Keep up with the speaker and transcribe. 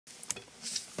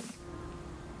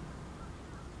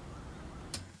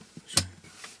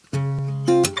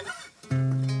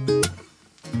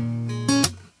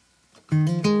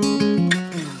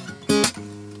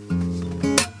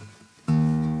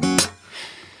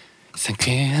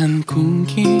상쾌한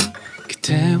공기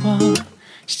그대와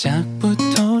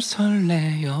시작부터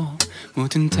설레요.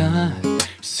 뭐든 다 할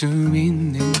수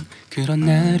있는 그런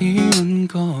날이 온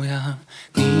거야.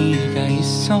 네가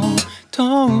있어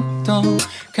더욱더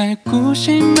갈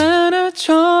곳이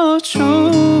많아져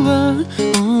좋아.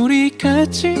 우리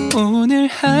같이 오늘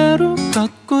하루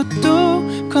걷고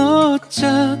또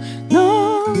걷자.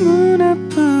 너무나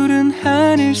푸른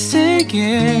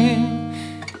하늘색에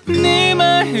네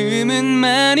마음은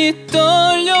많이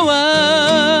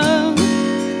떨려와.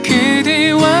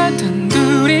 그대와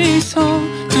단둘이서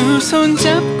두 손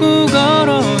잡고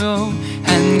걸어요.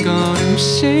 한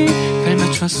걸음씩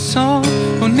발맞춰서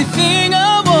Only thing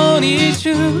I want is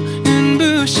you.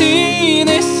 눈부신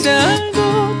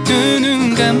햇살도 두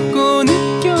눈 감고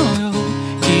느껴요.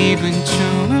 기분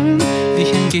좋은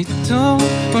네 향기도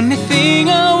Only thing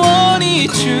I want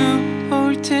is you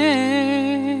all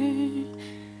day.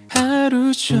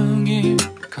 하루 종일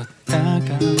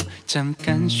걷다가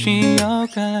잠깐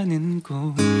쉬어가는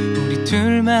곳, 우리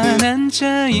둘만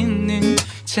앉아있는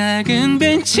작은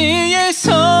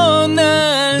벤치에서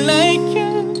날 like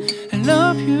you, I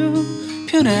love you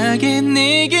편하게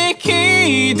내게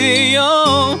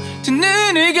기대어 두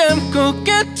눈을 감고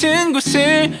같은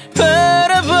곳을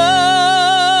바라봐.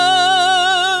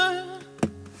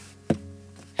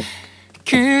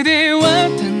 그대와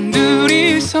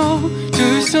단둘이서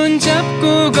두 손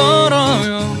잡고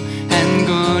걸어요. 한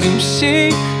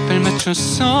걸음씩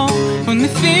발맞춰서 Only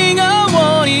thing I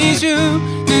want is you.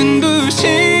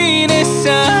 눈부신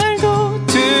햇살도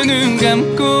두 눈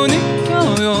감고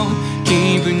느껴요.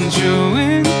 기분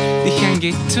좋은 네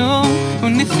향기도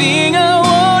Only thing I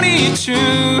want is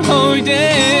you all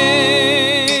day.